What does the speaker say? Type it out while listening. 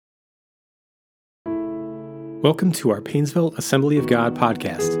Welcome to our Painesville Assembly of God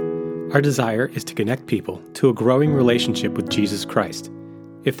podcast. Our desire is to connect people to a growing relationship with Jesus Christ.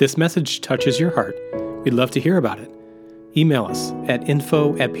 If this message touches your heart, we'd love to hear about it. Email us at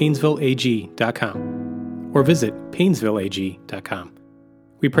info@painesvilleag.com or visit painesvilleag.com.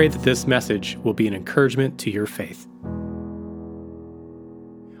 We pray that this message will be an encouragement to your faith.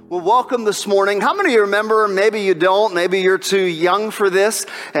 Well, welcome this morning. How many of you remember, maybe you don't, maybe you're too young for this,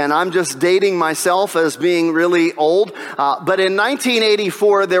 and I'm just dating myself as being really old. But in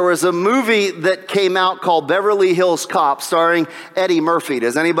 1984, there was a movie that came out called Beverly Hills Cop, starring Eddie Murphy.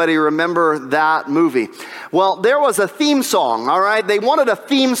 Does anybody remember that movie? Well, there was a theme song, all right? They wanted a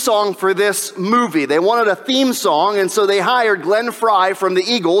theme song for this movie. They wanted a theme song, and so they hired Glenn Frey from the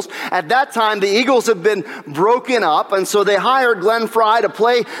Eagles. At that time, the Eagles had been broken up, and so they hired Glenn Frey to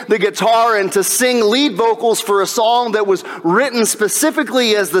play the guitar and to sing lead vocals for a song that was written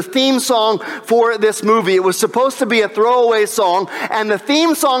specifically as the theme song for this movie. It was supposed to be a throwaway song, and the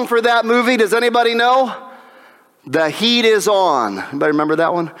theme song for that movie, does anybody know? The Heat Is On. Anybody remember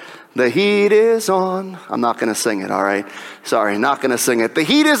that one? The heat is on. I'm not going to sing it, all right? Sorry, not going to sing it. The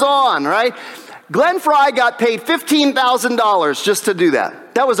heat is on, right? Glenn Frey got paid $15,000 just to do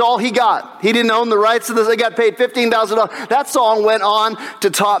that. That was all he got. He didn't own the rights to this. He got paid $15,000. That song went on to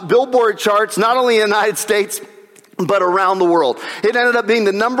top Billboard charts, not only in the United States, but around the world. It ended up being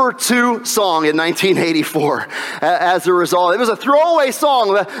the number 2 song in 1984 as a result. It was a throwaway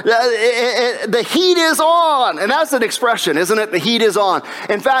song. The heat is on. And that's an expression, isn't it? The heat is on.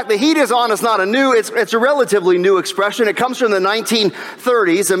 In fact, the heat is on is not it's a relatively new expression. It comes from the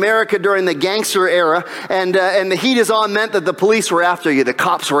 1930s, America during the gangster era. And the heat is on meant that the police were after you. The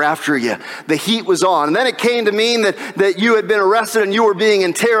cops were after you. The heat was on. And then it came to mean that you had been arrested and you were being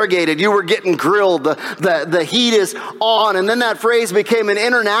interrogated. You were getting grilled. The heat is on. And then that phrase became an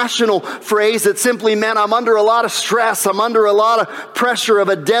international phrase that simply meant I'm under a lot of stress. I'm under a lot of pressure of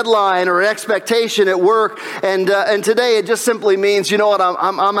a deadline or an expectation at work. And today it just simply means, you know what,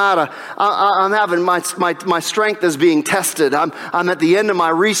 I'm having my strength is being tested. I'm at the end of my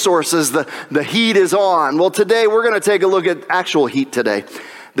resources. The heat is on. Well, today we're going to take a look at actual heat today.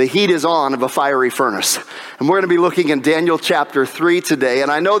 The heat is on of a fiery furnace. And we're going to be looking in Daniel chapter 3 today.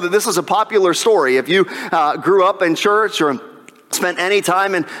 And I know that this is a popular story. If you grew up in church or spent any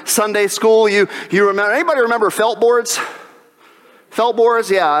time in Sunday school, you remember. Anybody remember felt boards? Felt boards?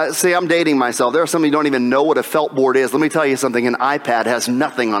 Yeah, see, I'm dating myself. There are some of you who don't even know what a felt board is. Let me tell you something. An iPad has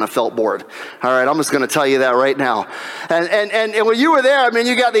nothing on a felt board. All right, I'm just going to tell you that right now. And when you were there, I mean,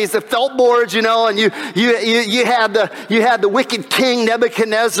 you got the felt boards, you know, and you had the wicked king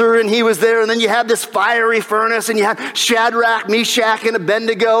Nebuchadnezzar, and he was there, and then you had this fiery furnace, and you had Shadrach, Meshach, and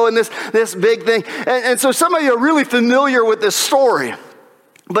Abednego, and this big thing. And so some of you are really familiar with this story.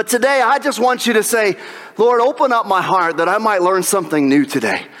 But today, I just want you to say, Lord, open up my heart that I might learn something new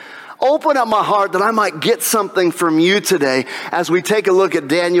today. Open up my heart that I might get something from you today as we take a look at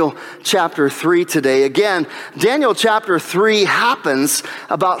Daniel chapter 3 today. Again, Daniel chapter 3 happens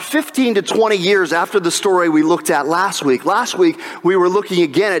about 15 to 20 years after the story we looked at last week. Last week, we were looking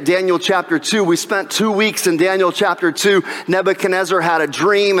again at Daniel chapter 2. We spent 2 weeks in Daniel chapter 2. Nebuchadnezzar had a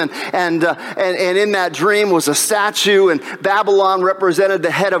dream, and in that dream was a statue, and Babylon represented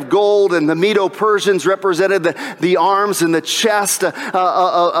the head of gold, and the Medo-Persians represented the arms and the chest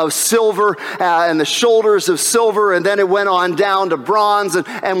of silver and the shoulders of silver, and then it went on down to bronze,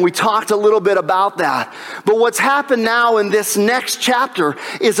 and we talked a little bit about that. But what's happened now in this next chapter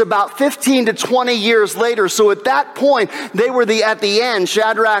is about 15 to 20 years later. So at that point, they were at the end,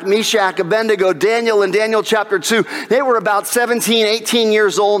 Shadrach, Meshach, Abednego, Daniel in Daniel chapter 2, they were about 17, 18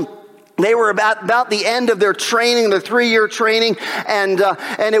 years old. They were about the end of their training, their 3-year training, and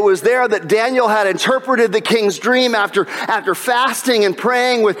it was there that Daniel had interpreted the king's dream after fasting and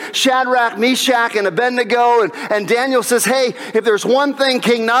praying with Shadrach, Meshach, and Abednego. And Daniel says, hey, if there's one thing,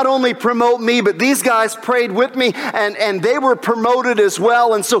 King, not only promote me, but these guys prayed with me, and they were promoted as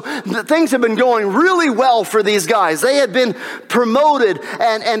well. And so things have been going really well for these guys. They had been promoted,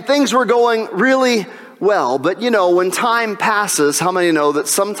 and things were going really well. But you know, when time passes, how many know that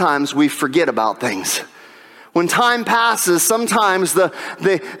sometimes we forget about things? When time passes, sometimes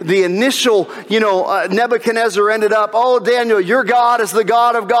the initial, Nebuchadnezzar ended up, oh, Daniel, your God is the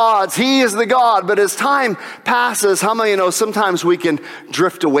God of gods. He is the God. But as time passes, how many know sometimes we can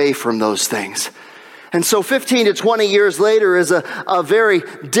drift away from those things? And so 15 to 20 years later is a very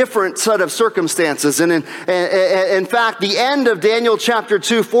different set of circumstances. And in fact, the end of Daniel chapter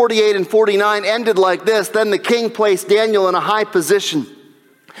 2, 48 and 49 ended like this. Then the king placed Daniel in a high position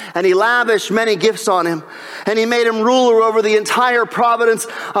And he lavished many gifts on him. And he made him ruler over the entire province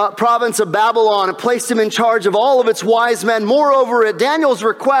of Babylon and placed him in charge of all of its wise men. Moreover, at Daniel's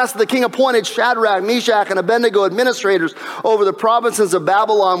request, the king appointed Shadrach, Meshach, and Abednego administrators over the provinces of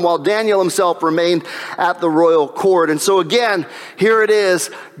Babylon, while Daniel himself remained at the royal court. And so again, here it is,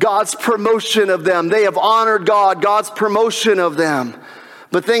 God's promotion of them. They have honored God, God's promotion of them.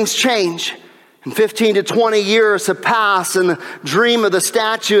 But things change. And 15 to 20 years have passed, and the dream of the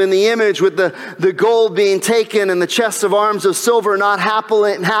statue and the image with the gold being taken and the chest of arms of silver not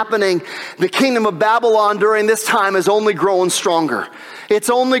happening, the kingdom of Babylon during this time is only growing stronger.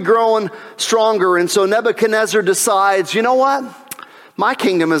 It's only growing stronger. And so Nebuchadnezzar decides, you know what? My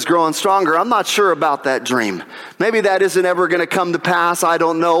kingdom is growing stronger. I'm not sure about that dream. Maybe that isn't ever going to come to pass. I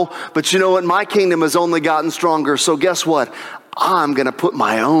don't know. But you know what? My kingdom has only gotten stronger. So guess what? I'm going to put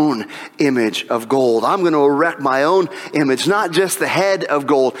my own image of gold. I'm going to erect my own image, not just the head of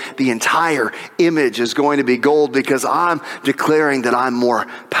gold. The entire image is going to be gold because I'm declaring that I'm more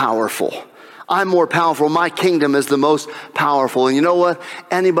powerful. I'm more powerful. My kingdom is the most powerful. And you know what?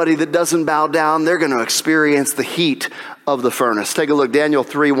 Anybody that doesn't bow down, they're going to experience the heat of the furnace. Take a look, Daniel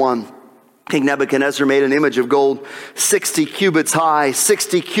 3:1. King Nebuchadnezzar made an image of gold 60 cubits high,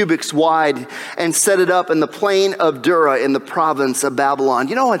 60 cubits wide, and set it up in the plain of Dura in the province of Babylon.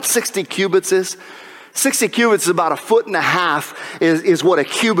 You know what 60 cubits is? 60 cubits is about 1.5 feet is what a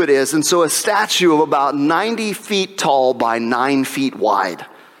cubit is. And so a statue of about 90 feet tall by 9 feet wide.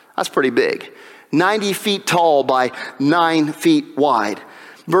 That's pretty big. 90 feet tall by 9 feet wide.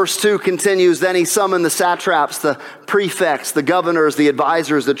 Verse 2 continues, then he summoned the satraps, the prefects, the governors, the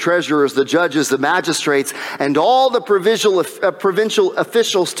advisors, the treasurers, the judges, the magistrates, and all the provincial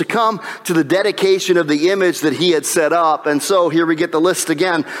officials to come to the dedication of the image that he had set up. And so here we get the list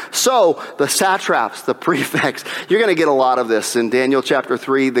again. So the satraps, the prefects, you're going to get a lot of this in Daniel chapter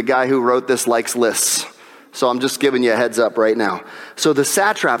 3. The guy who wrote this likes lists. So I'm just giving you a heads up right now. So the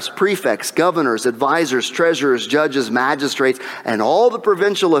satraps, prefects, governors, advisors, treasurers, judges, magistrates, and all the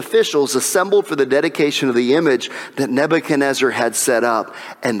provincial officials assembled for the dedication of the image that Nebuchadnezzar had set up,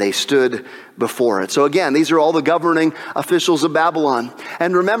 and they stood before it. So again, these are all the governing officials of Babylon.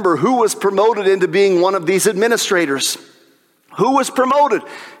 And remember, who was promoted into being one of these administrators? Who was promoted?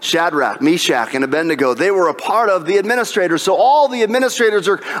 Shadrach, Meshach, and Abednego. They were a part of the administrators. So all the administrators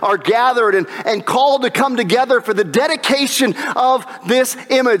are gathered and called to come together for the dedication of this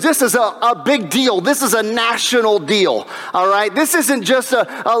image. This is a big deal. This is a national deal. All right? This isn't just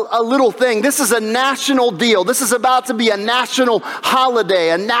a little thing. This is a national deal. This is about to be a national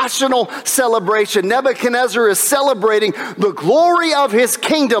holiday, a national celebration. Nebuchadnezzar is celebrating the glory of his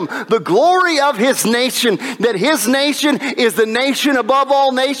kingdom, the glory of his nation, that his nation is the nation above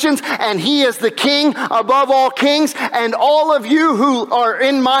all nations, and he is the king above all kings. And all of you who are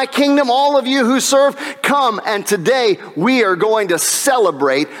in my kingdom, all of you who serve, come. And today we are going to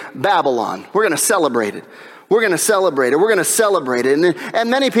celebrate Babylon. We're going to celebrate it. We're going to celebrate it. We're going to celebrate it. And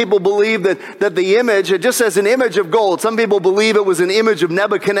many people believe that the image, it just says an image of gold. Some people believe it was an image of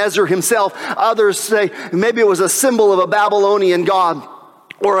Nebuchadnezzar himself. Others say maybe it was a symbol of a Babylonian god,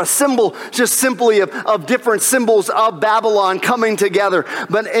 or a symbol just simply of different symbols of Babylon coming together.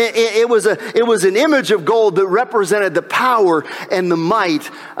 But it was an image of gold that represented the power and the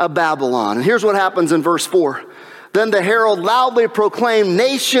might of Babylon. And here's what happens in verse 4. Then the herald loudly proclaimed,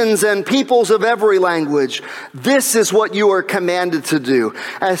 nations and peoples of every language, this is what you are commanded to do.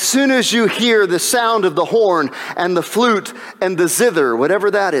 As soon as you hear the sound of the horn and the flute and the zither,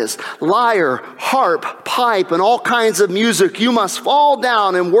 whatever that is, lyre, harp, pipe, and all kinds of music, you must fall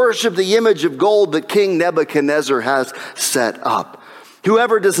down and worship the image of gold that King Nebuchadnezzar has set up.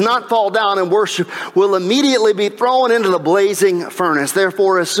 Whoever does not fall down and worship will immediately be thrown into the blazing furnace.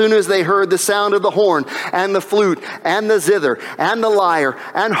 Therefore, as soon as they heard the sound of the horn and the flute and the zither and the lyre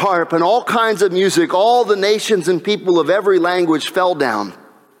and harp and all kinds of music, all the nations and people of every language fell down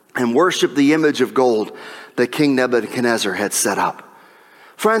and worshiped the image of gold that King Nebuchadnezzar had set up.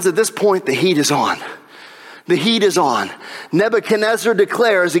 Friends, at this point, the heat is on. The heat is on. Nebuchadnezzar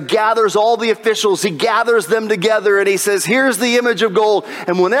declares, he gathers all the officials, he gathers them together, and he says, here's the image of gold,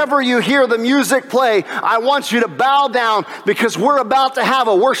 and whenever you hear the music play, I want you to bow down, because we're about to have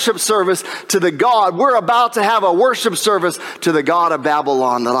a worship service to the God. We're about to have a worship service to the God of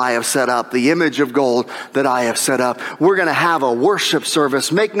Babylon that I have set up, the image of gold that I have set up. We're going to have a worship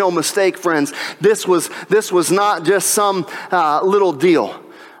service. Make no mistake, friends, this was not just some little deal.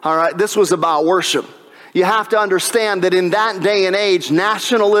 All right, this was about worship. You have to understand that in that day and age,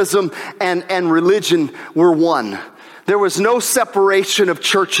 nationalism and religion were one. There was no separation of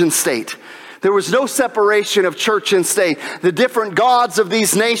church and state. There was no separation of church and state. The different gods of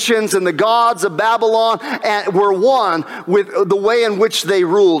these nations and the gods of Babylon were one with the way in which they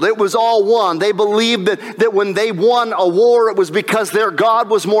ruled. It was all one. They believed that when they won a war, it was because their God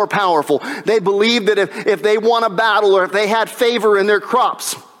was more powerful. They believed that if they won a battle or if they had favor in their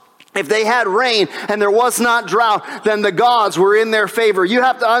crops, if they had rain and there was not drought, then the gods were in their favor. You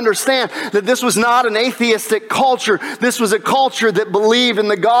have to understand that this was not an atheistic culture. This was a culture that believed in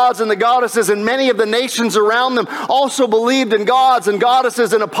the gods and the goddesses, and many of the nations around them also believed in gods and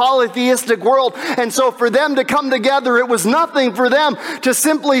goddesses in a polytheistic world. And so for them to come together, it was nothing for them to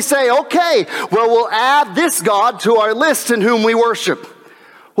simply say, okay, well, we'll add this God to our list in whom we worship.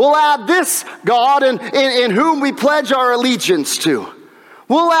 We'll add this God in whom we pledge our allegiance to.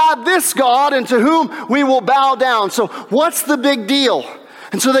 We'll add this God into whom we will bow down. So what's the big deal?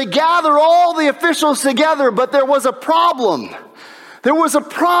 And so they gather all the officials together, but there was a problem. There was a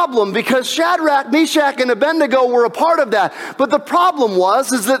problem because Shadrach, Meshach, and Abednego were a part of that. But the problem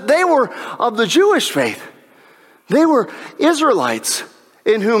is that they were of the Jewish faith. They were Israelites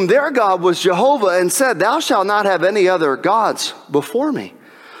in whom their God was Jehovah and said, "Thou shalt not have any other gods before me."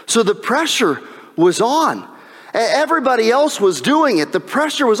 So the pressure was on. Everybody else was doing it. The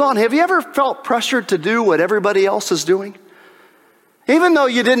pressure was on. Have you ever felt pressured to do what everybody else is doing? Even though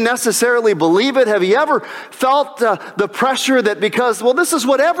you didn't necessarily believe it, have you ever felt the pressure that because, well, this is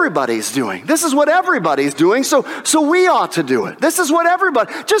what everybody's doing. This is what everybody's doing, so we ought to do it. This is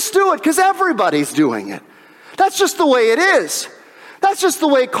what just do it because everybody's doing it. That's just the way it is. That's just the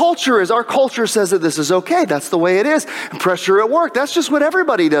way culture is. Our culture says that this is okay. That's the way it is. And pressure at work, that's just what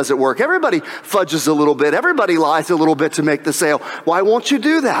everybody does at work. Everybody fudges a little bit. Everybody lies a little bit to make the sale. Why won't you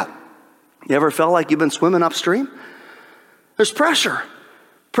do that? You ever felt like you've been swimming upstream? There's pressure.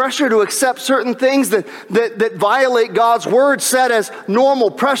 Pressure to accept certain things that violate God's word set as normal.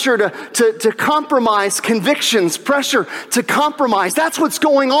 Pressure to compromise convictions. Pressure to compromise. That's what's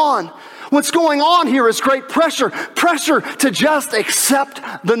going on. What's going on here is great pressure to just accept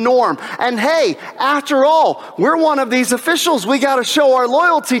the norm. And hey, after all, we're one of these officials. We got to show our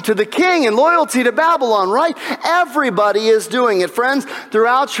loyalty to the king and loyalty to Babylon, right? Everybody is doing it. Friends,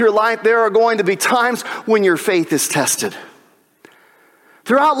 throughout your life, there are going to be times when your faith is tested.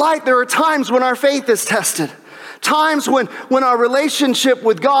 Throughout life, there are times when our faith is tested. Times when our relationship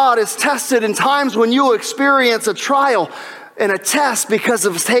with God is tested, and times when you experience a trial and a test because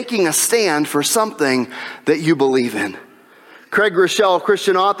of taking a stand for something that you believe in. Craig Rochelle,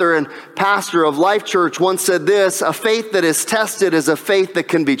 Christian author and pastor of Life Church, once said this: a faith that is tested is a faith that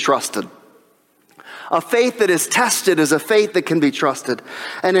can be trusted. A faith that is tested is a faith that can be trusted.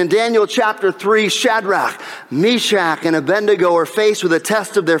 And in Daniel chapter 3, Shadrach, Meshach, and Abednego are faced with a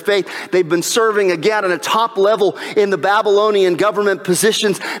test of their faith. They've been serving again at a top level in the Babylonian government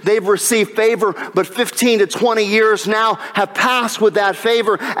positions. They've received favor, but 15 to 20 years now have passed with that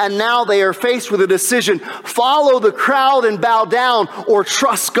favor. And now they are faced with a decision: follow the crowd and bow down, or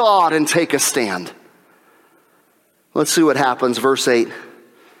trust God and take a stand. Let's see what happens. Verse 8.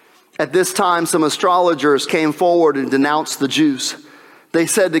 At this time, some astrologers came forward and denounced the Jews. They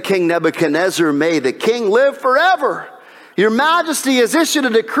said to King Nebuchadnezzar, "May the king live forever. Your majesty has issued a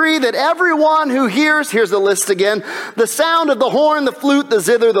decree that everyone who hears," here's the list again, "the sound of the horn, the flute, the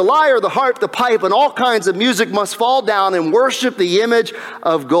zither, the lyre, the harp, the pipe, and all kinds of music must fall down and worship the image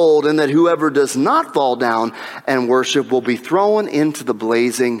of gold, and that whoever does not fall down and worship will be thrown into the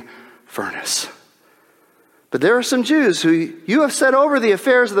blazing furnace." But there are some Jews who you have set over the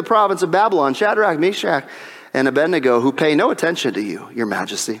affairs of the province of Babylon, Shadrach, Meshach, and Abednego, who pay no attention to you, your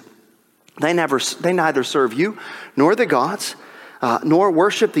majesty. They neither serve you nor the gods, nor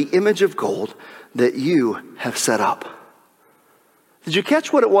worship the image of gold that you have set up. Did you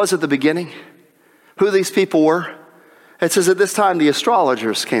catch what it was at the beginning? Who these people were? It says at this time the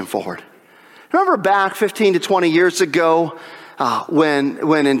astrologers came forward. Remember back 15 to 20 years ago,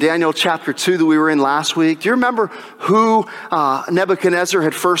 when in Daniel chapter 2 that we were in last week, do you remember who Nebuchadnezzar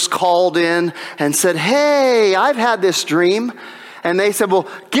had first called in and said, "Hey, I've had this dream." And they said, "Well,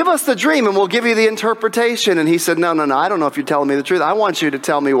 give us the dream and we'll give you the interpretation." And he said, No, I don't know if you're telling me the truth. I want you to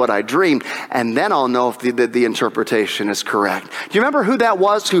tell me what I dreamed, and then I'll know if the interpretation is correct. Do you remember who that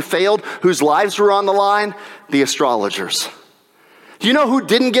was who failed, whose lives were on the line? The astrologers. Do you know who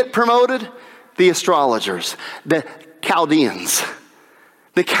didn't get promoted? The astrologers. The Chaldeans.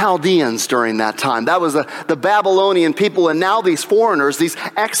 the Chaldeans during that time. That was the Babylonian people, and now these foreigners, these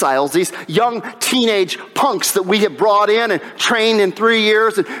exiles, these young teenage punks that we have brought in and trained in 3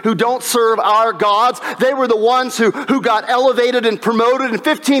 years and who don't serve our gods. They were the ones who got elevated and promoted in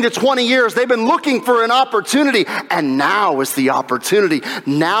 15 to 20 years. They've been looking for an opportunity, and now is the opportunity.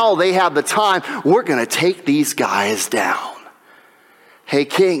 Now they have the time. We're going to take these guys down. Hey,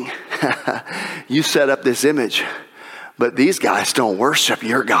 king, you set up this image, but these guys don't worship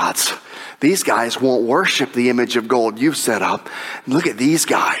your gods. These guys won't worship the image of gold you've set up. Look at these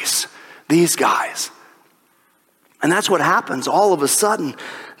guys. These guys. And that's what happens. All of a sudden,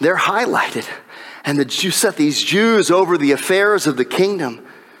 they're highlighted. And you set these Jews over the affairs of the kingdom.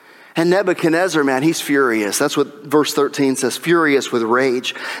 And Nebuchadnezzar, man, he's furious. That's what verse 13 says, furious with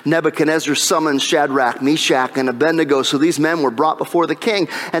rage. Nebuchadnezzar summoned Shadrach, Meshach, and Abednego. So these men were brought before the king.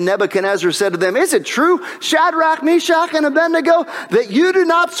 And Nebuchadnezzar said to them, is it true, Shadrach, Meshach, and Abednego, that you do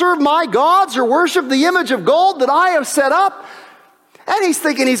not serve my gods or worship the image of gold that I have set up? And he's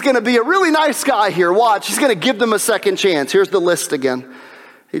thinking he's going to be a really nice guy here. Watch, he's going to give them a second chance. Here's the list again.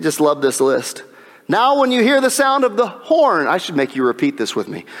 He just loved this list. Now when you hear the sound of the horn, I should make you repeat this with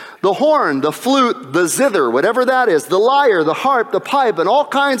me. The horn, the flute, the zither, whatever that is, the lyre, the harp, the pipe, and all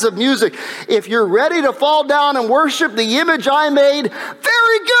kinds of music. If you're ready to fall down and worship the image I made,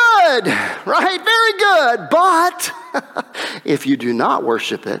 very good, right? Very good. But if you do not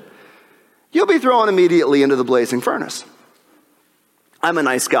worship it, you'll be thrown immediately into the blazing furnace. I'm a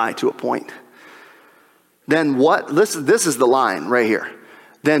nice guy to a point. Then what? Listen, this is the line right here.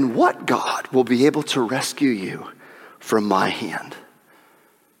 Then what God will be able to rescue you from my hand?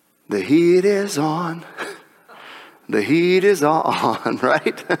 The heat is on. The heat is on,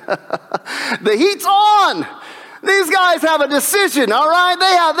 right? The heat's on. These guys have a decision, all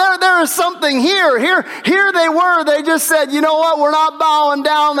right? There is something here. Here they were. They just said, you know what? We're not bowing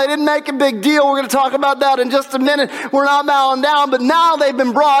down. They didn't make a big deal. We're going to talk about that in just a minute. We're not bowing down. But now they've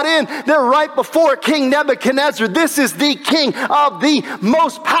been brought in. They're right before King Nebuchadnezzar. This is the king of the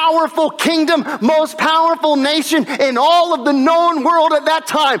most powerful kingdom, most powerful nation in all of the known world at that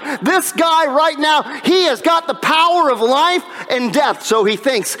time. This guy right now, he has got the power of life and death. So he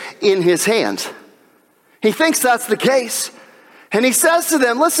thinks in his hands. He thinks that's the case. And he says to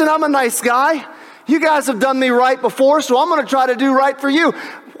them, listen, I'm a nice guy. You guys have done me right before, so I'm going to try to do right for you.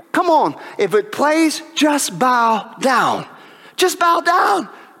 Come on. If it plays, just bow down. Just bow down.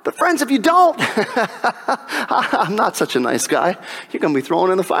 But friends, if you don't, I'm not such a nice guy. You're going to be thrown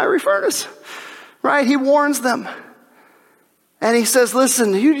in the fiery furnace. Right? He warns them. And he says,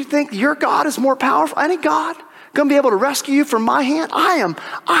 listen, you think your God is more powerful? Any God going to be able to rescue you from my hand?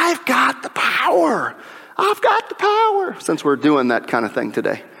 I've got the power. I've got the power. Since we're doing that kind of thing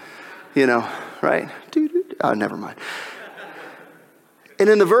today, you know, right? Oh, never mind. And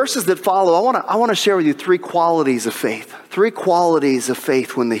in the verses that follow, I want to share with you 3 qualities of faith. 3 qualities of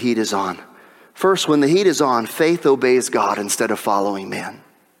faith when the heat is on. First, when the heat is on, faith obeys God instead of following man.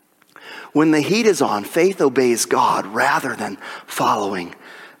 When the heat is on, faith obeys God rather than following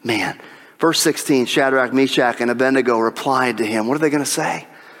man. Verse 16, Shadrach, Meshach, and Abednego replied to him. What are they going to say?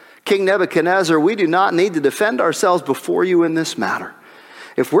 King Nebuchadnezzar, we do not need to defend ourselves before you in this matter.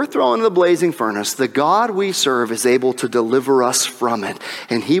 If we're thrown into the blazing furnace, the God we serve is able to deliver us from it,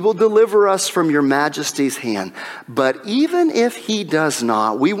 and he will deliver us from your majesty's hand. But even if he does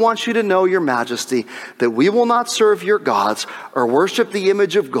not, we want you to know, your majesty, that we will not serve your gods or worship the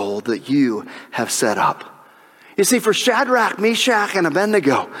image of gold that you have set up. You see, for Shadrach, Meshach, and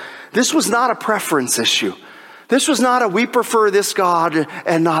Abednego, this was not a preference issue. This was not a we prefer this God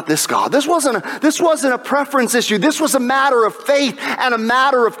and not this God. This wasn't a preference issue. This was a matter of faith and a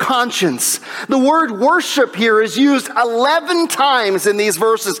matter of conscience. The word worship here is used 11 times in these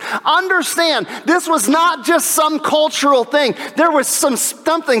verses. Understand, this was not just some cultural thing. There was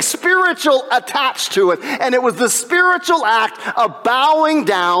something spiritual attached to it. And it was the spiritual act of bowing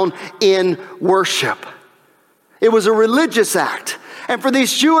down in worship. It was a religious act. And for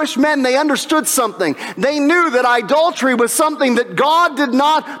these Jewish men, they understood something. They knew that idolatry was something that God did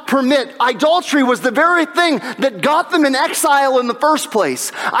not permit. Idolatry was the very thing that got them in exile in the first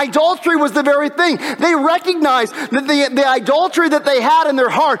place. Idolatry was the very thing. They recognized that the idolatry that they had in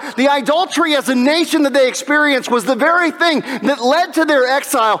their heart, the idolatry as a nation that they experienced, was the very thing that led to their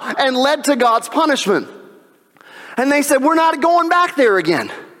exile and led to God's punishment. And they said, we're not going back there again.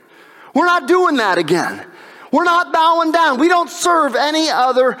 We're not doing that again. We're not bowing down. We don't serve any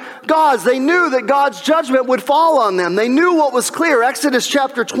other gods. They knew that God's judgment would fall on them. They knew what was clear. Exodus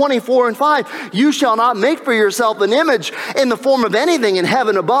chapter 24 and 5. You shall not make for yourself an image in the form of anything in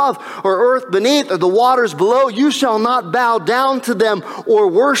heaven above or earth beneath or the waters below. You shall not bow down to them or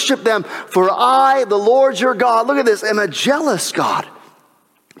worship them. For I, the Lord your God, look at this, am a jealous God,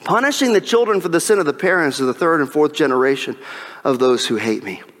 punishing the children for the sin of the parents of the third and fourth generation of those who hate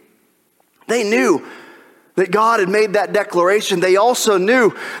me. They knew that God had made that declaration. They also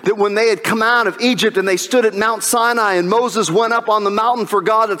knew that when they had come out of Egypt and they stood at Mount Sinai and Moses went up on the mountain for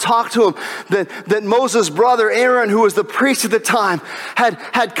God to talk to him, that Moses' brother Aaron, who was the priest at the time,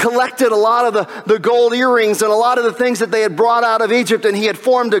 had collected a lot of the gold earrings and a lot of the things that they had brought out of Egypt, and he had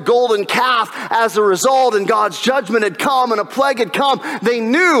formed a golden calf as a result, and God's judgment had come and a plague had come. They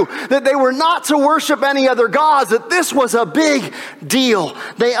knew that they were not to worship any other gods, that this was a big deal.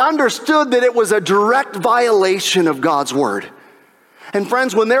 They understood that it was a direct violation of God's word. And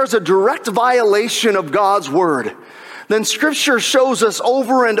friends, when there's a direct violation of God's word, then Scripture shows us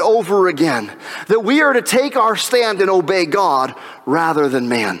over and over again that we are to take our stand and obey God rather than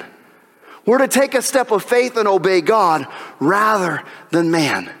man. We're to take a step of faith and obey God rather than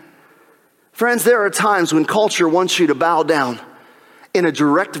man. Friends, there are times when culture wants you to bow down in a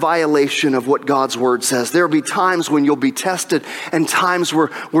direct violation of what God's word says. There will be times when you'll be tested and times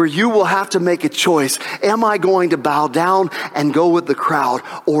where you will have to make a choice. Am I going to bow down and go with the crowd,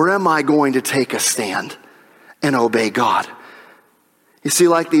 or am I going to take a stand and obey God? You see,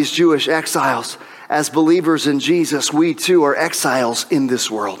 like these Jewish exiles, as believers in Jesus, we too are exiles in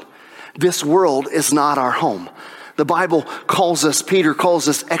this world. This world is not our home. The Bible calls us, Peter calls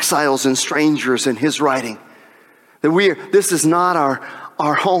us exiles and strangers in his writing. That this is not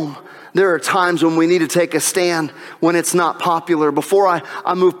our home. There are times when we need to take a stand when it's not popular. Before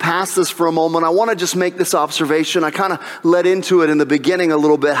I move past this for a moment, I want to just make this observation. I kind of led into it in the beginning a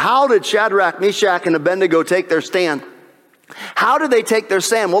little bit. How did Shadrach, Meshach, and Abednego take their stand? How did they take their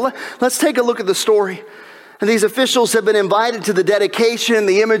stand? Well, let's take a look at the story. And these officials have been invited to the dedication,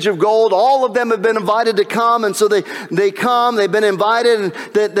 the image of gold. All of them have been invited to come. And so they come, they've been invited, and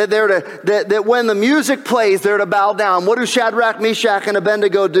that when the music plays, they're to bow down. What do Shadrach, Meshach, and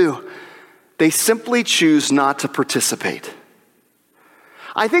Abednego do? They simply choose not to participate.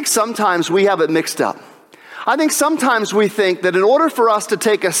 I think sometimes we have it mixed up. I think sometimes we think that in order for us to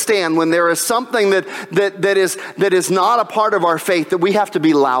take a stand when there is something that is not a part of our faith, that we have to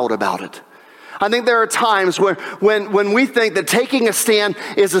be loud about it. I think there are times when we think that taking a stand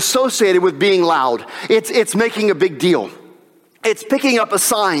is associated with being loud. It's making a big deal. It's picking up a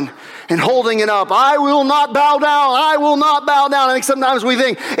sign and holding it up. I will not bow down. I will not bow down. I think sometimes we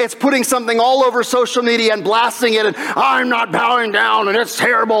think it's putting something all over social media and blasting it and I'm not bowing down and it's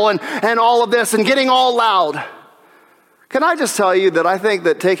terrible and all of this and getting all loud. Can I just tell you that I think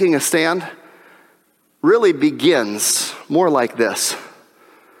that taking a stand really begins more like this,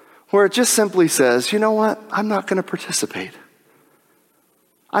 where it just simply says, you know what? I'm not going to participate.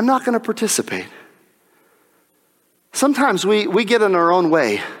 I'm not going to participate. Sometimes we get in our own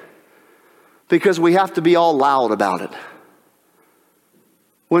way because we have to be all loud about it.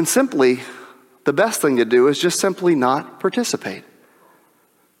 When simply, the best thing to do is just simply not participate.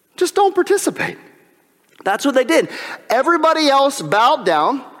 Just don't participate. That's what they did. Everybody else bowed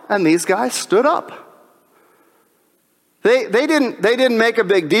down, and these guys stood up. They didn't make a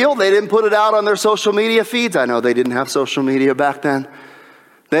big deal. They didn't put it out on their social media feeds. I know they didn't have social media back then.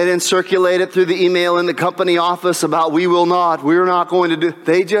 They didn't circulate it through the email in the company office about we're not going to do.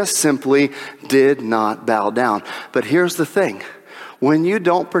 They just simply did not bow down. But here's the thing. When you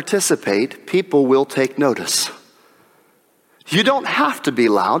don't participate, people will take notice. You don't have to be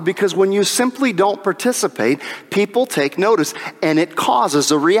loud, because when you simply don't participate, people take notice, and it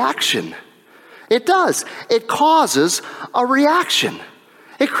causes a reaction. It does. It causes a reaction.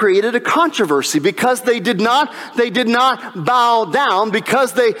 It created a controversy because they did not bow down,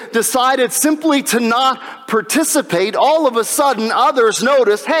 because they decided simply to not participate. All of a sudden, others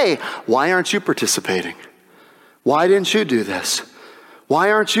noticed, hey, why aren't you participating? Why didn't you do this? Why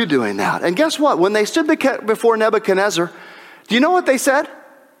aren't you doing that? And guess what? When they stood before Nebuchadnezzar, do you know what they said?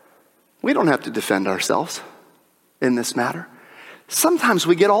 We don't have to defend ourselves in this matter. Sometimes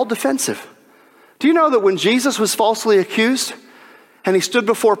we get all defensive. Do you know that when Jesus was falsely accused and he stood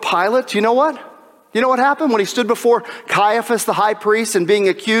before Pilate, do you know what? You know what happened when he stood before Caiaphas, the high priest, and being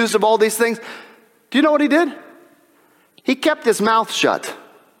accused of all these things? Do you know what he did? He kept his mouth shut.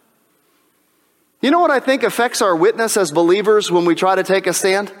 You know what I think affects our witness as believers when we try to take a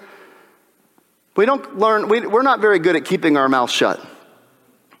stand? We're not very good at keeping our mouth shut.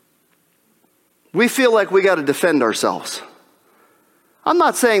 We feel like we got to defend ourselves. I'm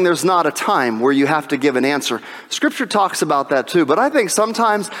not saying there's not a time where you have to give an answer. Scripture talks about that too, but I think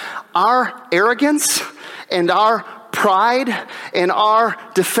sometimes our arrogance and our pride and our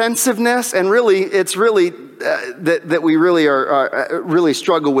defensiveness, and really, it's really that we really are really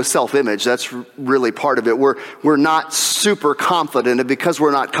struggle with self-image. That's really part of it. We're not super confident, and because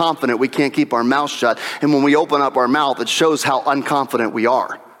we're not confident, we can't keep our mouth shut. And when we open up our mouth, it shows how unconfident we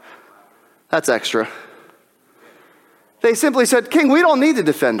are. That's extra. They simply said, King, we don't need to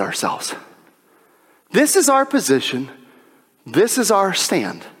defend ourselves. This is our position. This is our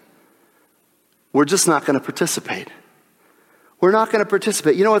stand. We're just not going to participate. We're not going to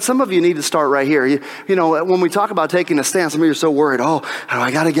participate. You know what? Some of you need to start right here. You know, when we talk about taking a stand, some of you are so worried. Oh, do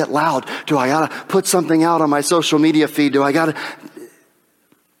I got to get loud? Do I got to put something out on my social media feed? Do I got to?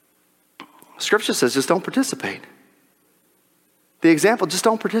 Scripture says just don't participate. The example, just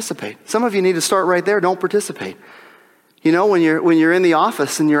don't participate. Some of you need to start right there. Don't participate. You know, when you're in the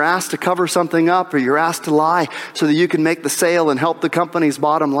office and you're asked to cover something up or you're asked to lie so that you can make the sale and help the company's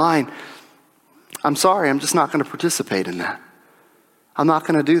bottom line, I'm sorry, I'm just not going to participate in that. I'm not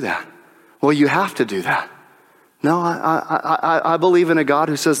going to do that. Well, you have to do that. No, I believe in a God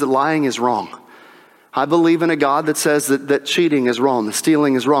who says that lying is wrong. I believe in a God that says that cheating is wrong, that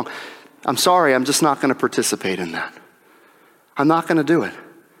stealing is wrong. I'm sorry, I'm just not going to participate in that. I'm not going to do it.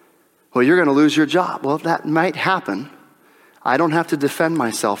 Well, you're going to lose your job. Well, that might happen. I don't have to defend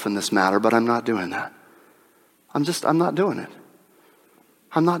myself in this matter, but I'm not doing that. I'm not doing it.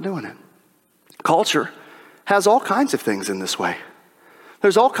 I'm not doing it. Culture has all kinds of things in this way.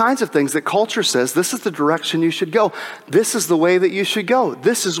 There's all kinds of things that culture says, this is the direction you should go. This is the way that you should go.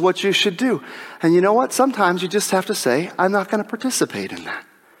 This is what you should do. And you know what? Sometimes you just have to say, I'm not going to participate in that.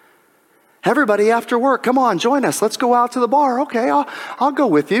 Everybody after work, come on, join us. Let's go out to the bar. Okay, I'll go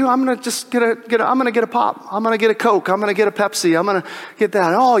with you. I'm going to just I'm going to get a pop. I'm going to get a Coke. I'm going to get a Pepsi. I'm going to get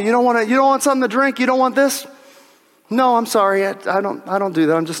that. Oh, you don't want something to drink? You don't want this? No, I'm sorry. I don't do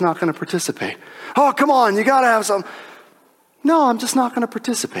that. I'm just not going to participate. Oh, come on, you got to have some. No, I'm just not going to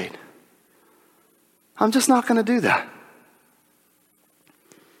participate. I'm just not going to do that.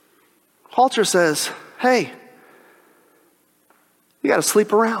 Culture says, hey, you got to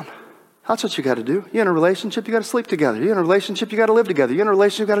sleep around. That's what you got to do. You're in a relationship, you got to sleep together. You're in a relationship, you got to live together. You're in a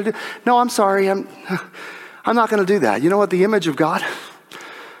relationship, you got to do. No, I'm sorry. I'm not going to do that. You know what? The image of God.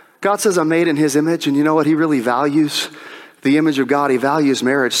 God says I'm made in his image, and you know what? He really values the image of God. He values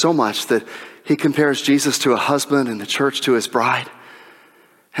marriage so much that he compares Jesus to a husband and the church to his bride.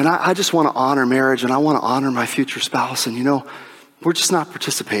 And I just want to honor marriage, and I want to honor my future spouse. And you know, we're just not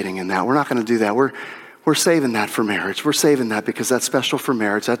participating in that. We're not going to do that. We're saving that for marriage. We're saving that because that's special for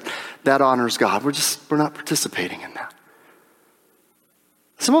marriage. That honors God. We're not participating in that.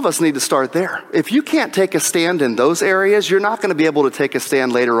 Some of us need to start there. If you can't take a stand in those areas, you're not going to be able to take a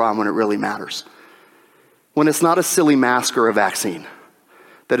stand later on when it really matters. When it's not a silly mask or a vaccine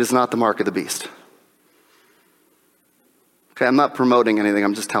that is not the mark of the beast. Okay, I'm not promoting anything.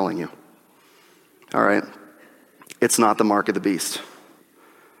 I'm just telling you. All right? It's not the mark of the beast.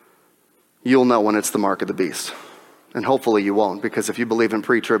 You'll know when it's the mark of the beast. And hopefully you won't, because if you believe in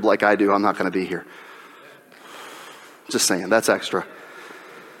pre-trib like I do, I'm not going to be here. Just saying, that's extra.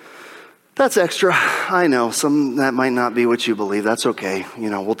 That's extra. I know, that might not be what you believe. That's okay. You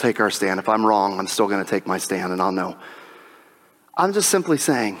know, we'll take our stand. If I'm wrong, I'm still going to take my stand, and I'll know. I'm just simply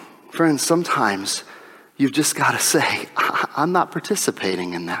saying, friends, sometimes you've just got to say, I'm not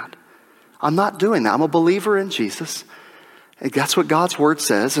participating in that. I'm not doing that. I'm a believer in Jesus. That's what God's word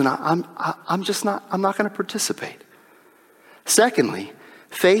says, and I'm not going to participate. Secondly,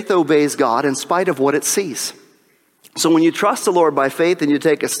 faith obeys God in spite of what it sees. So when you trust the Lord by faith and you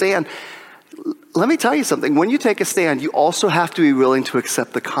take a stand, let me tell you something. When you take a stand, you also have to be willing to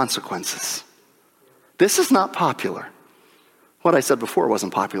accept the consequences. This is not popular. What I said before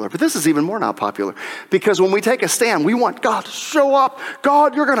wasn't popular, but this is even more not popular. Because when we take a stand, we want God to show up.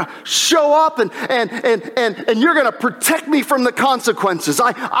 God, you're going to show up and you're going to protect me from the consequences.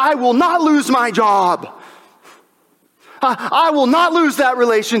 I will not lose my job. I will not lose that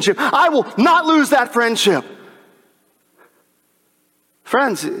relationship. I will not lose that friendship.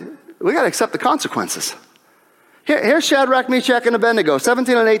 Friends, we got to accept the consequences. Here's Shadrach, Meshach, and Abednego,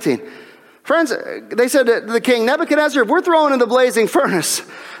 17 and 18. Friends, they said to the king, Nebuchadnezzar, if we're thrown in the blazing furnace,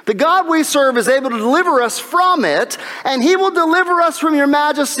 the God we serve is able to deliver us from it, and he will deliver us from your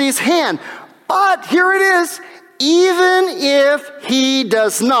majesty's hand. But here it is, even if he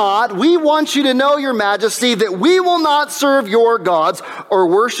does not, we want you to know, your majesty, that we will not serve your gods or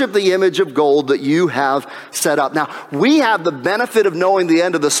worship the image of gold that you have set up. Now, we have the benefit of knowing the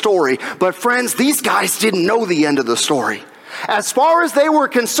end of the story, but friends, these guys didn't know the end of the story. As far as they were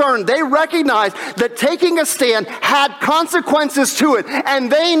concerned, they recognized that taking a stand had consequences to it. And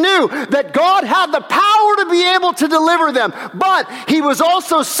they knew that God had the power to be able to deliver them. But he was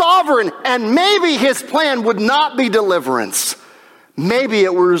also sovereign, and maybe his plan would not be deliverance. Maybe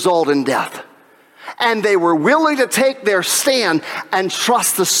it would result in death. And they were willing to take their stand and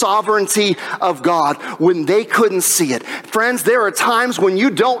trust the sovereignty of God when they couldn't see it. Friends, there are times when you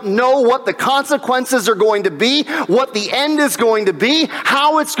don't know what the consequences are going to be, what the end is going to be,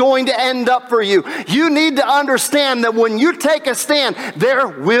 how it's going to end up for you. You need to understand that when you take a stand, there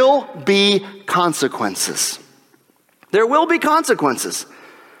will be consequences. There will be consequences.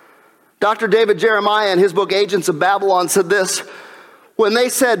 Dr. David Jeremiah in his book, Agents of Babylon, said this: when they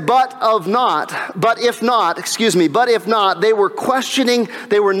said, but if not, they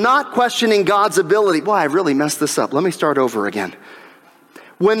were not questioning God's ability. Boy, I really messed this up. Let me start over again.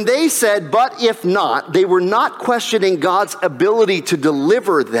 When they said, but if not, they were not questioning God's ability to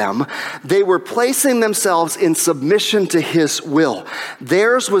deliver them. They were placing themselves in submission to his will.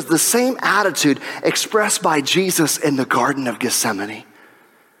 Theirs was the same attitude expressed by Jesus in the Garden of Gethsemane.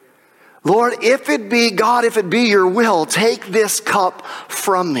 Lord, if it be your will, take this cup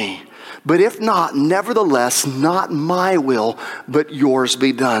from me. But if not, nevertheless, not my will, but yours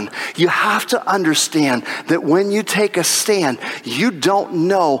be done. You have to understand that when you take a stand, you don't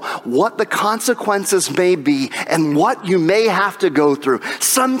know what the consequences may be and what you may have to go through.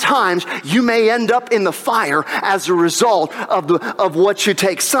 Sometimes you may end up in the fire as a result of what you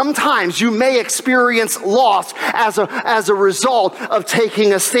take. Sometimes you may experience loss as a result of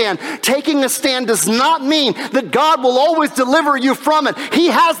taking a stand. Taking a stand does not mean that God will always deliver you from it. He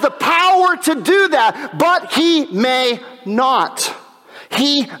has the power to do that, but he may not.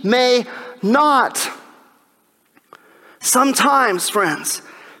 He may not. Sometimes, friends,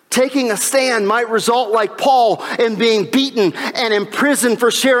 taking a stand might result like Paul in being beaten and imprisoned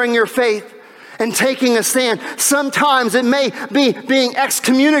for sharing your faith and taking a stand. Sometimes it may be being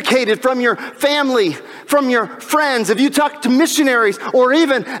excommunicated from your family, from your friends. If you talk to missionaries, or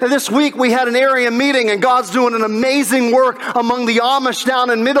even this week we had an area meeting and God's doing an amazing work among the Amish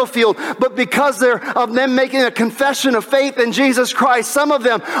down in Middlefield. But because of them making a confession of faith in Jesus Christ, some of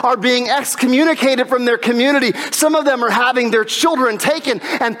them are being excommunicated from their community. Some of them are having their children taken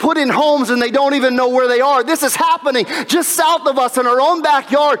and put in homes and they don't even know where they are. This is happening just south of us in our own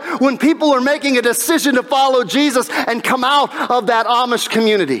backyard when people are making a decision to follow Jesus and come out of that Amish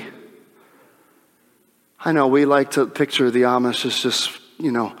community. I know we like to picture the Amish as just,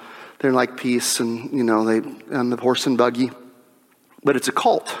 they're like peace and, they on the horse and buggy. But it's a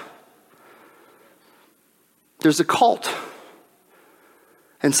cult. There's a cult.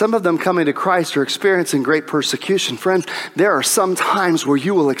 And some of them coming to Christ are experiencing great persecution. Friends, there are some times where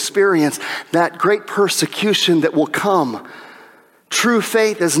you will experience that great persecution that will come. True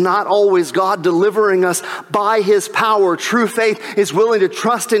faith is not always God delivering us by his power. True faith is willing to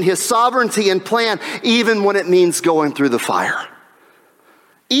trust in his sovereignty and plan, even when it means going through the fire.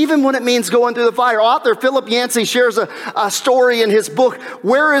 Even when it means going through the fire. Author Philip Yancey shares a story in his book,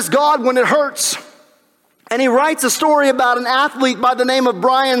 Where is God When It Hurts? And he writes a story about an athlete by the name of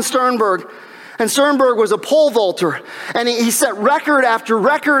Brian Sternberg. And Sternberg was a pole vaulter, and he set record after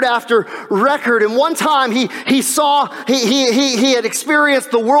record after record. And one time he had experienced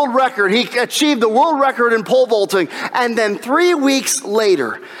the world record. He achieved the world record in pole vaulting. And then 3 weeks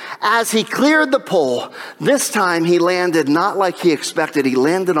later, as he cleared the pole, this time he landed not like he expected. He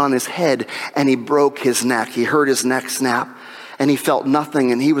landed on his head and he broke his neck. He heard his neck snap and he felt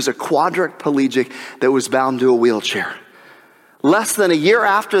nothing. And he was a quadriplegic that was bound to a wheelchair. Less than a year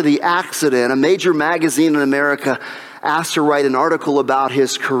after the accident, a major magazine in America asked to write an article about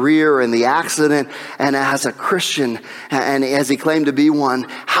his career and the accident. And as a Christian, and as he claimed to be one,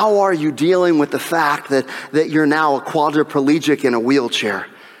 how are you dealing with the fact that you're now a quadriplegic in a wheelchair?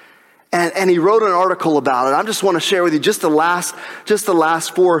 And he wrote an article about it. I just want to share with you just the last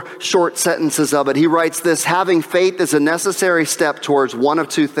 4 short sentences of it. He writes this: having faith is a necessary step towards one of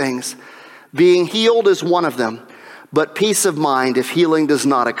two things. Being healed is one of them. But peace of mind, if healing does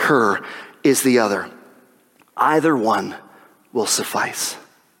not occur, is the other. Either one will suffice.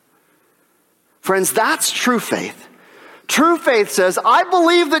 Friends, that's true faith. True faith says, I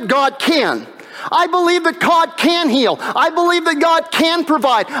believe that God can. I believe that God can heal. I believe that God can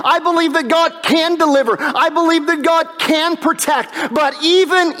provide. I believe that God can deliver. I believe that God can protect. But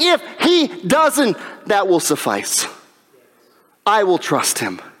even if he doesn't, that will suffice. I will trust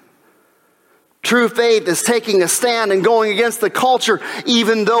him. True faith is taking a stand and going against the culture,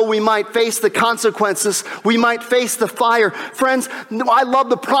 even though we might face the consequences. We might face the fire. Friends, I love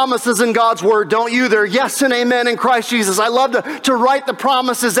the promises in God's word, don't you? They're yes and amen in Christ Jesus. I love to write the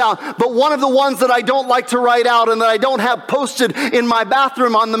promises out. But one of the ones that I don't like to write out and that I don't have posted in my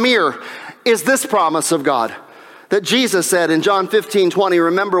bathroom on the mirror is this promise of God. That Jesus said in John 15:20,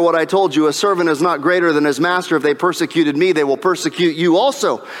 remember what I told you, a servant is not greater than his master. If they persecuted me, they will persecute you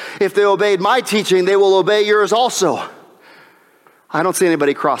also. If they obeyed my teaching, they will obey yours also. I don't see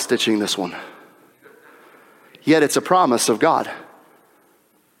anybody cross-stitching this one. Yet it's a promise of God.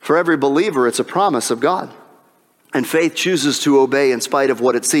 For every believer, it's a promise of God. And faith chooses to obey in spite of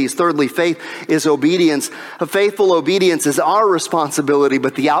what it sees. Thirdly, faith is obedience. A faithful obedience is our responsibility,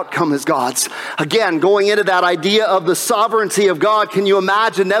 but the outcome is God's. Again, going into that idea of the sovereignty of God, can you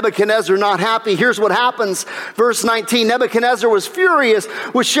imagine Nebuchadnezzar not happy? Here's what happens. Verse 19, Nebuchadnezzar was furious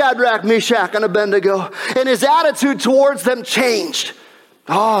with Shadrach, Meshach, and Abednego, and his attitude towards them changed.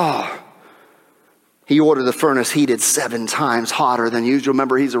 He ordered the furnace heated 7 times hotter than usual.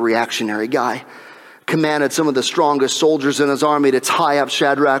 Remember, he's a reactionary guy. Commanded some of the strongest soldiers in his army to tie up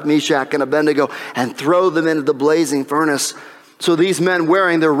Shadrach, Meshach, and Abednego and throw them into the blazing furnace. So these men,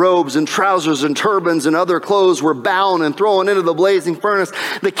 wearing their robes and trousers and turbans and other clothes, were bound and thrown into the blazing furnace.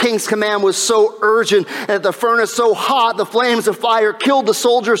 The king's command was so urgent and the furnace so hot, the flames of fire killed the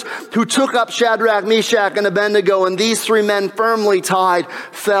soldiers who took up Shadrach, Meshach, and Abednego. And these 3 men, firmly tied,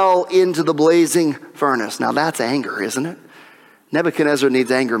 fell into the blazing furnace. Now that's anger, isn't it? Nebuchadnezzar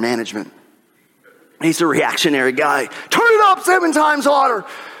needs anger management. He's a reactionary guy. Turn it up 7 times hotter.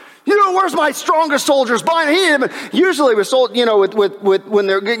 Where's my strongest soldiers? Usually with when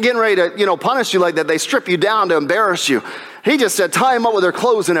they're getting ready to, punish you like that, they strip you down to embarrass you. He just said, tie them up with their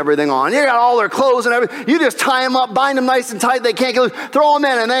clothes and everything on. You got all their clothes and everything. You just tie them up, bind them nice and tight. They can't get loose. Throw them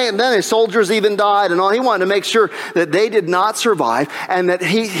in. And then his soldiers even died and all. He wanted to make sure that they did not survive and that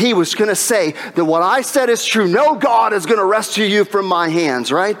he was going to say that what I said is true. No God is going to rescue you from my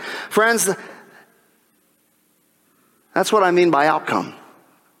hands, right? Friends, that's what I mean by outcome.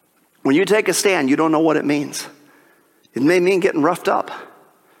 When you take a stand, you don't know what it means. It may mean getting roughed up.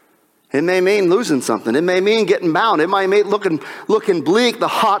 It may mean losing something. It may mean getting bound. It might mean looking bleak, the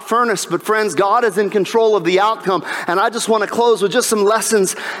hot furnace. But friends, God is in control of the outcome. And I just want to close with just some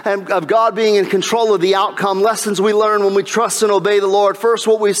lessons of God being in control of the outcome. Lessons we learn when we trust and obey the Lord. First,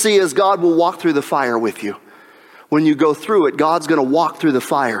 what we see is God will walk through the fire with you. When you go through it, God's going to walk through the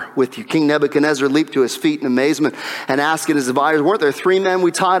fire with you. King Nebuchadnezzar leaped to his feet in amazement and asked his advisors, weren't there 3 men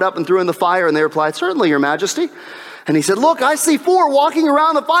we tied up and threw in the fire? And they replied, certainly, Your Majesty. And he said, look, I see 4 walking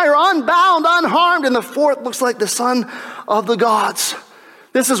around the fire, unbound, unharmed, and the 4th looks like the son of the gods.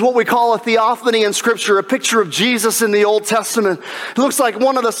 This is what we call a theophany in Scripture, a picture of Jesus in the Old Testament. It looks like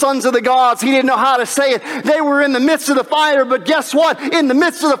one of the sons of the gods. He didn't know how to say it. They were in the midst of the fire, but guess what? In the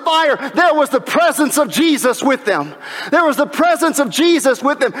midst of the fire, there was the presence of Jesus with them. There was the presence of Jesus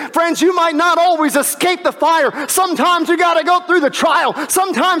with them. Friends, you might not always escape the fire. Sometimes you got to go through the trial.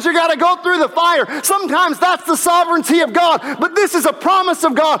 Sometimes you got to go through the fire. Sometimes that's the sovereignty of God. But this is a promise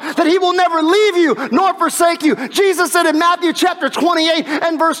of God that He will never leave you nor forsake you. Jesus said in Matthew chapter 28,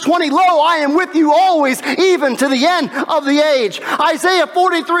 and verse 20, lo, I am with you always, even to the end of the age. Isaiah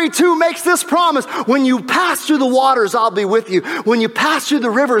 43:2 makes this promise. When you pass through the waters, I'll be with you. When you pass through the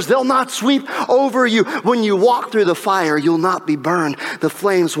rivers, they'll not sweep over you. When you walk through the fire, you'll not be burned. The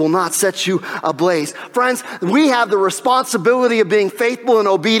flames will not set you ablaze. Friends, we have the responsibility of being faithful and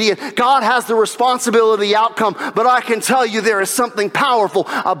obedient. God has the responsibility of the outcome. But I can tell you there is something powerful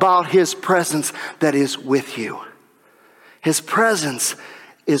about His presence that is with you. His presence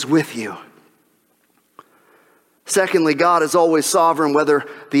is with you. Secondly, God is always sovereign, whether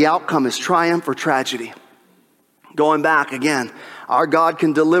the outcome is triumph or tragedy. Going back again, our God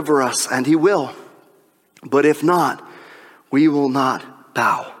can deliver us, and He will. But if not, we will not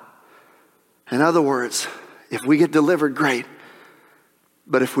bow. In other words, if we get delivered, great.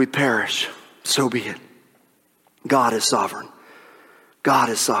 But if we perish, so be it. God is sovereign. God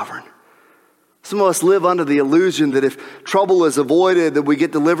is sovereign. Some of us live under the illusion that if trouble is avoided, that we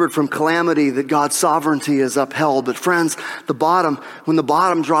get delivered from calamity, that God's sovereignty is upheld. But friends, when the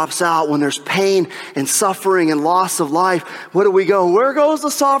bottom drops out, when there's pain and suffering and loss of life, where do we go? Where goes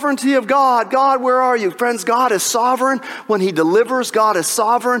the sovereignty of God? God, where are you? Friends, God is sovereign when He delivers. God is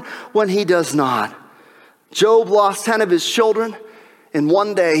sovereign when He does not. Job lost 10 of his children. In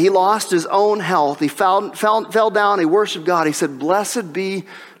one day, he lost his own health. He fell down, he worshiped God. He said, blessed be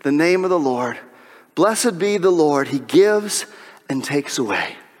the name of the Lord. Blessed be the Lord. He gives and takes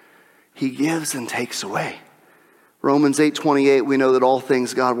away. he gives and takes away. Romans 8:28, we know that all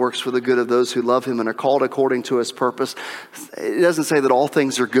things God works for the good of those who love him and are called according to his purpose. It doesn't say that all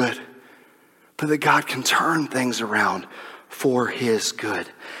things are good, but that God can turn things around for his good.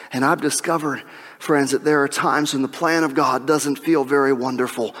 And I've discovered, friends, that there are times when the plan of God doesn't feel very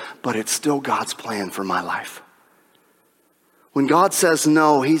wonderful, but it's still God's plan for my life. When God says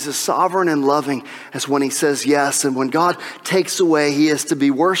no, he's as sovereign and loving as when he says yes. And when God takes away, he is to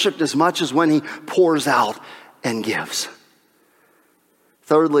be worshiped as much as when he pours out and gives.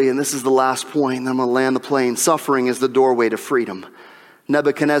 Thirdly, and this is the last point, and I'm going to land the plane, suffering is the doorway to freedom.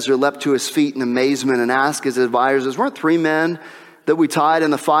 Nebuchadnezzar leapt to his feet in amazement and asked his advisors, weren't 3 men that we tied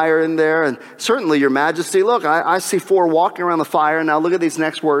in the fire in there? And certainly, your majesty, look, I see 4 walking around the fire. Now look at these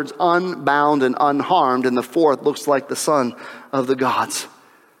next words, unbound and unharmed. And the 4th looks like the son of the gods.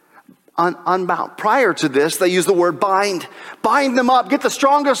 Unbound. Prior to this, they used the word bind. Bind them up. Get the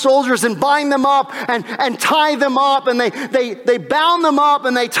strongest soldiers and bind them up and tie them up. And they bound them up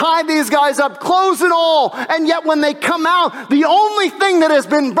and they tied these guys up, clothes and all. And yet when they come out, the only thing that has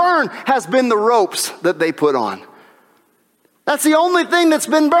been burned has been the ropes that they put on. That's the only thing that's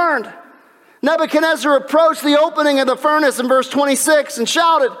been burned. Nebuchadnezzar approached the opening of the furnace in verse 26 and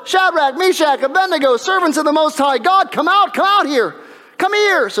shouted, Shadrach, Meshach, Abednego, servants of the Most High God, come out here. Come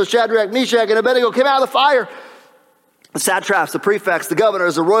here. So Shadrach, Meshach, and Abednego came out of the fire. The satraps, the prefects, the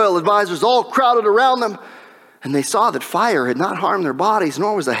governors, the royal advisors all crowded around them. And they saw that fire had not harmed their bodies,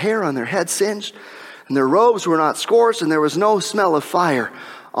 nor was the hair on their head singed. And their robes were not scorched, and there was no smell of fire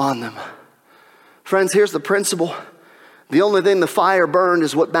on them. Friends, here's the principle. The only thing the fire burned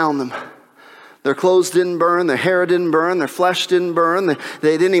is what bound them. Their clothes didn't burn, their hair didn't burn, their flesh didn't burn,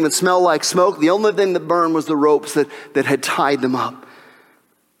 they didn't even smell like smoke. The only thing that burned was the ropes that had tied them up.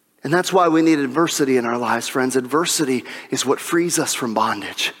 And that's why we need adversity in our lives, friends. Adversity is what frees us from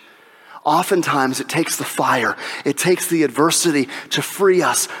bondage. Oftentimes it takes the fire, it takes the adversity to free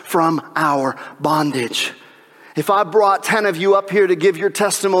us from our bondage. If I brought 10 of you up here to give your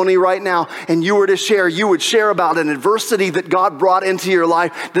testimony right now and you were to share, you would share about an adversity that God brought into your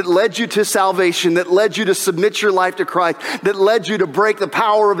life that led you to salvation, that led you to submit your life to Christ, that led you to break the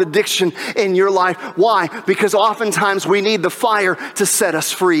power of addiction in your life. Why? Because oftentimes we need the fire to set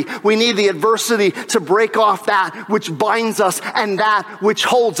us free. We need the adversity to break off that which binds us and that which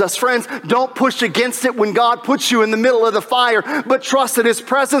holds us. Friends, don't push against it when God puts you in the middle of the fire, but trust that his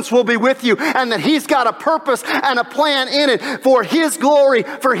presence will be with you and that he's got a purpose and a plan in it for his glory,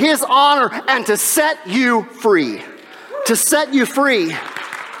 for his honor, and to set you free. To set you free.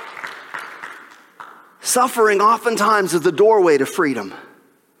 Suffering oftentimes is the doorway to freedom. I'm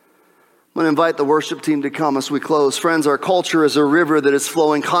going to invite the worship team to come as we close. Friends, our culture is a river that is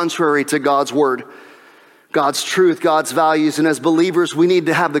flowing contrary to God's word, God's truth, God's values. And as believers, we need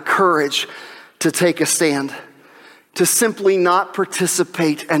to have the courage to take a stand, to simply not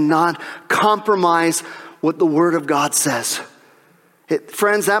participate and not compromise what the Word of God says.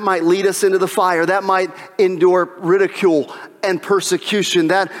 Friends, that might lead us into the fire. That might endure ridicule and persecution.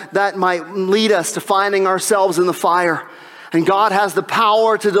 That might lead us to finding ourselves in the fire. And God has the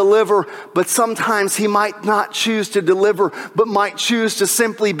power to deliver, but sometimes he might not choose to deliver, but might choose to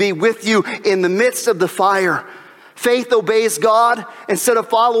simply be with you in the midst of the fire. Faith obeys God instead of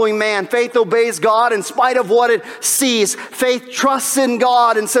following man. Faith obeys God in spite of what it sees. Faith trusts in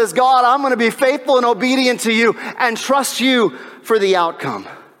God and says, God, I'm going to be faithful and obedient to you and trust you for the outcome.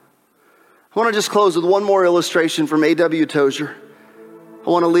 I want to just close with one more illustration from A.W. Tozer. I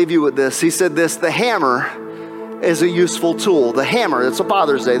want to leave you with this. He said this, the hammer is a useful tool. The hammer, it's a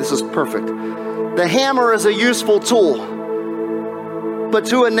Father's Day. This is perfect. The hammer is a useful tool. But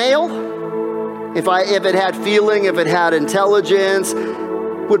to a nail, if it had feeling, if it had intelligence,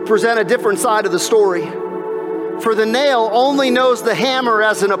 would present a different side of the story. For the nail only knows the hammer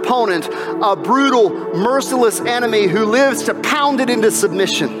as an opponent, a brutal, merciless enemy who lives to pound it into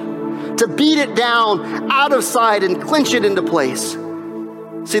submission, to beat it down out of sight and clinch it into place.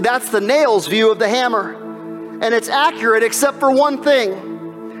 See, that's the nail's view of the hammer. And it's accurate except for one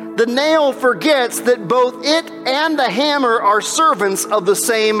thing. The nail forgets that both it and the hammer are servants of the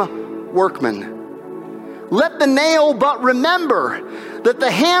same workman. Let the nail but remember that the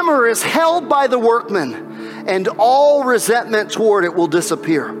hammer is held by the workman, and all resentment toward it will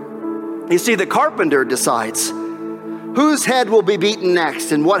disappear. You see, the carpenter decides whose head will be beaten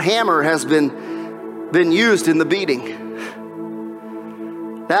next and what hammer has been used in the beating.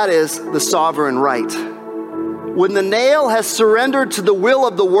 That is the sovereign right. When the nail has surrendered to the will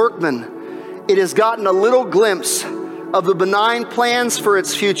of the workman, it has gotten a little glimpse of the benign plans for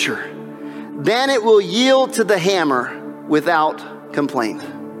its future. Then it will yield to the hammer without complaint.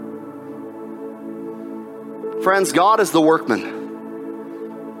 Friends, God is the workman.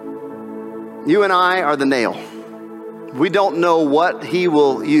 You and I are the nail. We don't know what he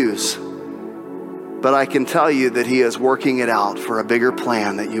will use, but I can tell you that he is working it out for a bigger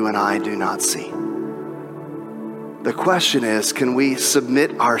plan that you and I do not see. The question is, can we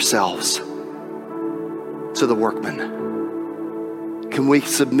submit ourselves to the workman? Can we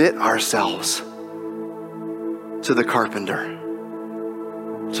submit ourselves to the carpenter,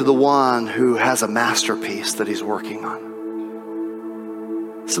 to the one who has a masterpiece that he's working on?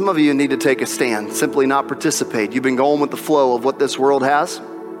 Some of you need to take a stand, simply not participate. You've been going with the flow of what this world has.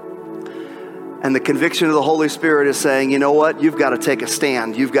 And the conviction of the Holy Spirit is saying, you know what? You've got to take a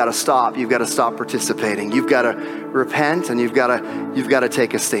stand. You've got to stop. You've got to stop participating. You've got to repent, and you've got to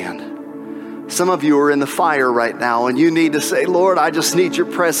take a stand. Some of you are in the fire right now, and you need to say, Lord, I just need your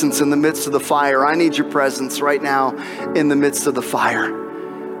presence in the midst of the fire. I need your presence right now in the midst of the fire.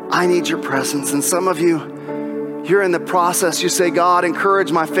 I need your presence. And some of you, you're in the process. You say, God,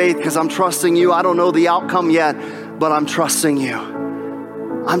 encourage my faith because I'm trusting you. I don't know the outcome yet, but I'm trusting you.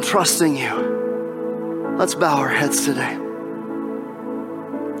 I'm trusting you. Let's bow our heads today.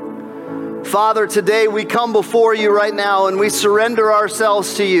 Father, today we come before you right now and we surrender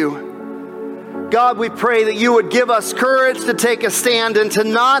ourselves to you. God, we pray that you would give us courage to take a stand and to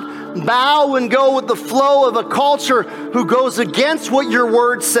not bow and go with the flow of a culture who goes against what your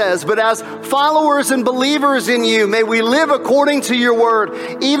word says. But as followers and believers in you, may we live according to your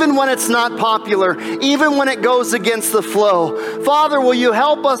word, even when it's not popular, even when it goes against the flow. Father, will you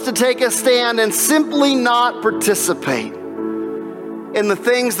help us to take a stand and simply not participate in the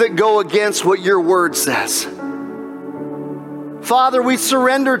things that go against what your word says? Father, we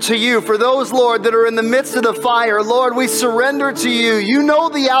surrender to you. For those, Lord, that are in the midst of the fire, Lord, we surrender to you. You know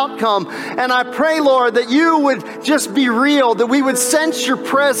the outcome. And I pray, Lord, that you would just be real, that we would sense your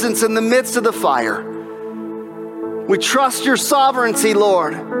presence in the midst of the fire. We trust your sovereignty,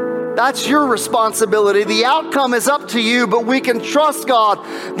 Lord. That's your responsibility. The outcome is up to you, but we can trust, God,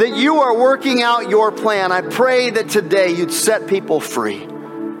 that you are working out your plan. I pray that today you'd set people free.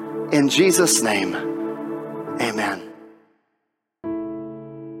 In Jesus' name, amen.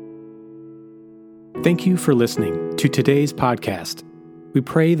 Thank you for listening to today's podcast. We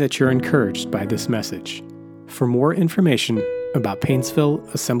pray that you're encouraged by this message. For more information about Painesville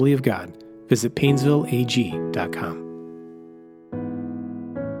Assembly of God, visit painesvilleag.com.